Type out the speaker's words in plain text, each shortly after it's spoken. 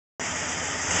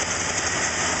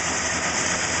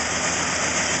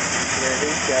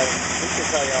Dave's got him. He can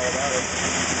tell you all about it.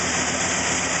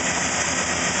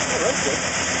 Oh, that's good.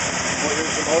 Well,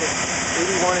 here's the motor.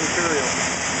 81 Imperial.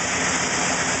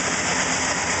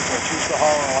 Which used to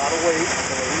haul a lot of weight,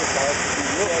 so he was hard to do.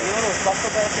 Yeah, you know those buckle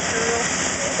back Imperial?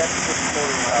 Yeah, that's just a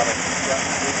motor model.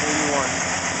 Yeah,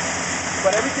 81.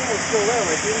 But everything was still there.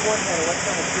 Like 81 had an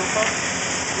external fuel pump.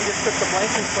 We just took the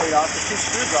blanking plate off, the 2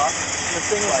 screws off, and the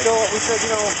thing was still, we said, you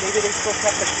know, maybe they still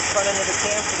kept the front end of the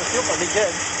can for the fuel pump. They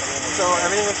did. So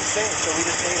everything was the same. So we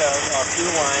just made a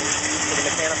fuel line for the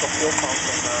mechanical fuel pump. And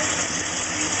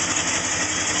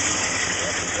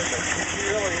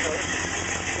really, you know,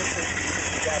 this is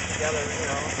we got together, you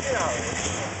know,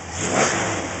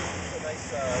 a nice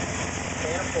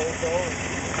manifold though.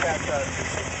 We've got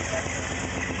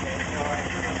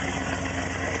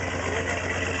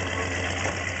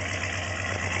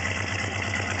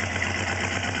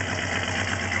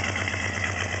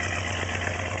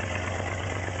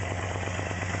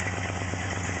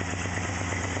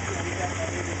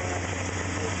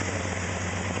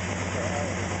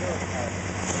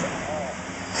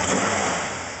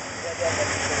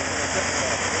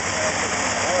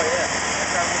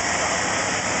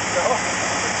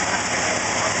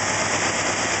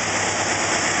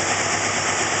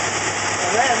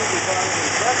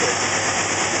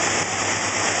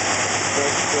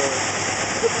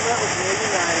that was in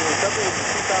 89, and the double was in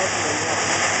 2001.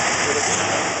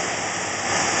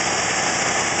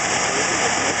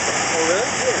 Oh, really?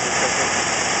 Yeah.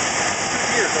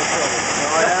 2 years, no trouble. No,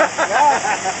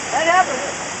 that happened.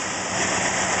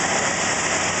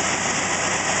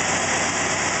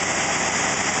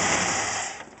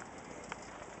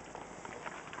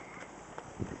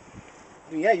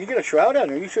 Yeah, you get a shroud on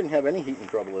there, you shouldn't have any heating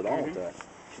trouble at all with that.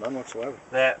 None whatsoever.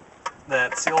 That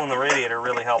seal in the radiator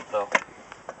really helped though.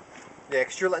 Yeah,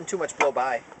 because you're letting too much blow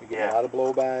by. You get a lot of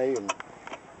blow by. And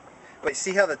but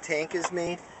see how the tank is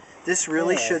made? This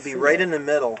really should be right in the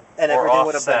middle, and everything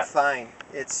would have been fine.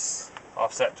 It's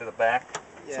offset to the back.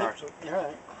 Yeah. You're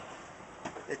right.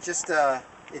 It's just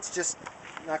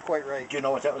not quite right. Do you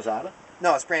know what that was out of?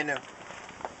 No, it's brand new.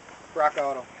 Rock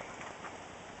Auto.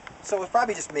 So it was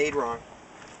probably just made wrong.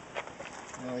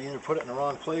 Well, you either put it in the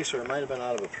wrong place, or it might have been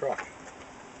out of a truck.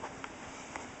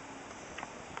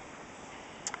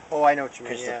 Oh, I know what you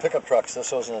mean. Because the pickup trucks,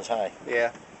 this wasn't as high.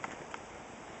 Yeah.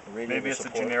 Maybe it's a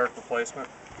generic replacement.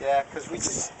 Yeah, because we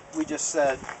just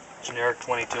said generic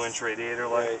 22-inch radiator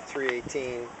light. Right,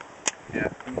 318. Yeah.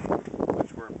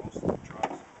 Which were most of the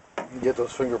trucks. You can get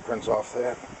those fingerprints off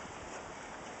that.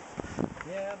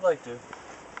 Yeah, I'd like to.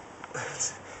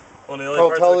 Well,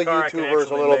 tell the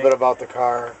YouTubers a little bit about the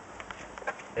car.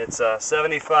 It's a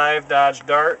 75 Dodge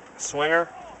Dart Swinger.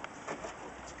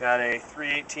 It's got a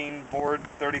 318 bored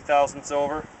 30 thousandths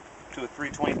over to a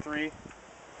 323.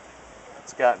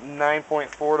 It's got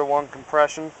 9.4 to 1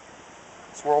 compression,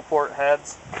 swirl port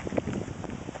heads,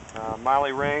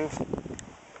 Miley rings.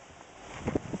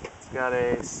 It's got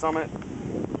a Summit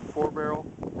 4-barrel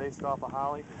based off of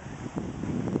Holley.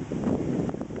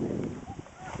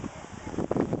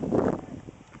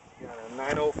 Got a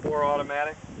 904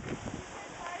 automatic.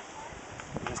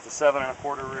 Just a 7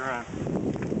 1/4 rear end.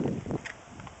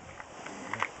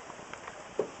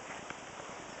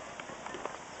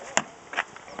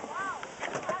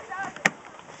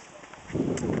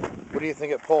 What do you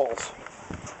think it pulls?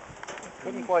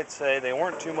 Couldn't quite say. They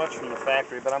weren't too much from the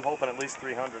factory, but I'm hoping at least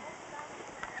 300.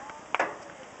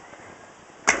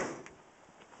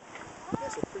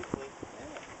 That's pretty clean. Yeah.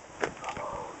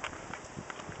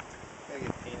 Gotta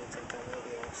get painted sometime. That'll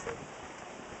be honest.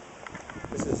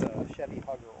 This is a Chevy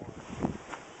Hugger orange.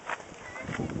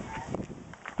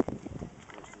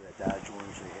 Most of that Dodge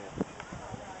orange they have.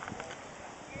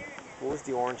 What was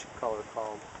the orange color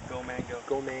called? Go Mango.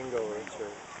 Go Mango, that's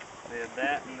right. They had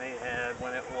that, and they had,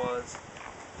 when it was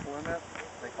Plymouth,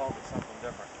 they called it something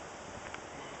different.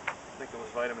 I think it was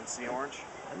Vitamin C orange.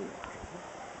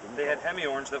 They had Hemi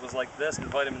orange that was like this, and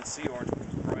Vitamin C orange, which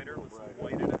was brighter with some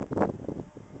white in it,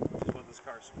 which is what this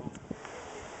car is supposed to be.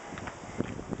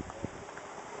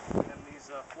 And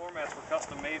these floor mats were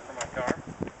custom made for my car.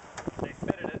 They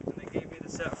fitted it, and they gave me the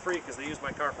set free because they used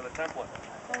my car for the template.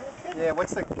 Yeah,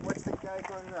 what's the guy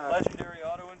going? Legendary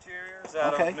Auto Interiors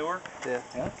out of Newark. Yeah.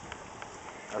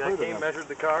 Guy came, measured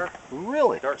the car.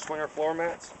 Really? Dart Swinger floor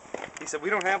mats. He said, "We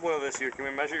don't have one of this here. Can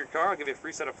we measure your car? I'll give you a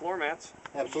free set of floor mats."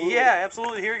 Absolutely. Yeah,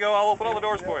 absolutely. Here you go. I'll open all the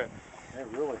doors for you. Yeah,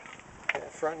 really. Yeah,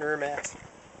 front and rear mats.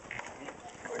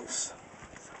 Nice.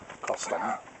 Custom.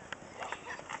 You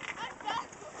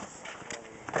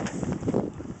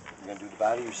gonna do the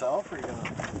body yourself, or you gonna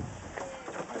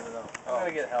find it out? I'm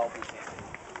gonna get help.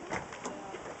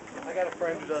 I got a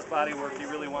friend who does body work. He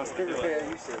really wants to do it. Yeah,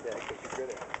 you said that because you're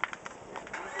good at it.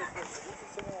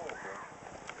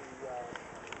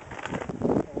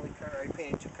 Only car I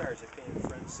painted 2 cars. I painted a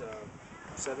friend's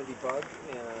 70 Bug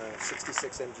and a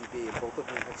 66 MGB, and both of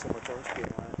them had so much orange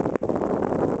paint on it.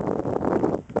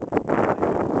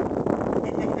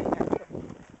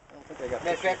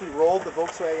 Matter of fact, we rolled the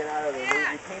Volkswagen out of the. We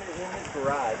painted it in his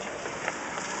garage.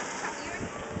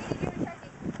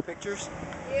 Pictures?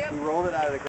 Yep. We rolled it out of the